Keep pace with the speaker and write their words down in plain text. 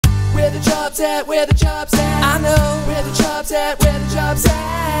Where the jobs at, where the jobs at. I know where the jobs at, where the jobs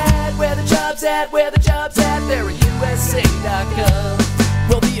at. Where the jobs at, where the jobs at. They're at USA.gov.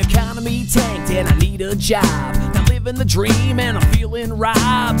 Well, the economy tanked and I need a job. Now living the dream and I'm feeling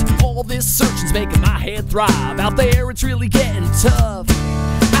robbed. All this searching's making my head throb. Out there it's really getting tough.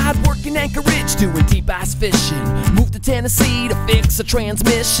 I'd work in Anchorage doing deep ice fishing. Moved to Tennessee to fix a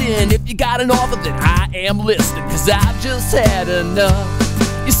transmission. If you got an offer then I am listening, cause I've just had enough.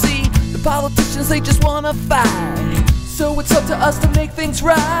 You see, the politicians, they just wanna fight, so it's up to us to make things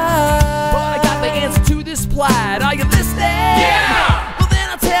right. But I got the answer to this plight. Are you listening? Yeah! Well then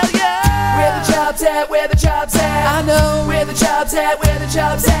I'll tell ya. Where the jobs at, where the jobs at. I know where the jobs at, where the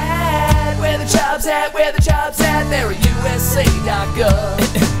jobs at. Where the jobs at, where the jobs at. They're at USA.gov.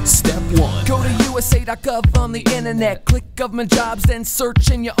 Step 1. Go to USA.gov on the internet. Click government jobs, then search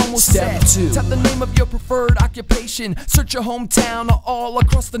and you're almost Step set. 2. Type the name of your preferred occupation. Search your hometown or all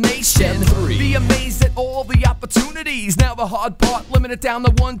across the nation. Step 3. Be amazed at all the opportunities. Now the hard part, limit it down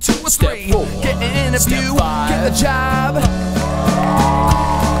to 1, 2, or 3. Step 4. Get an interview, Step 5. get the job.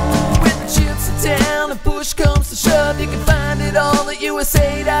 When the chips are down and push comes to shove, you can find it all at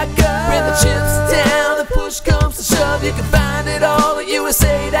USA.gov. When the chips are down and push comes to shove, you can find it all at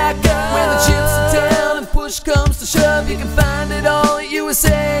USA.gov. When the chips are down and push comes to shove, you can find it all at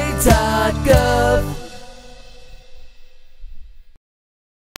USA.gov.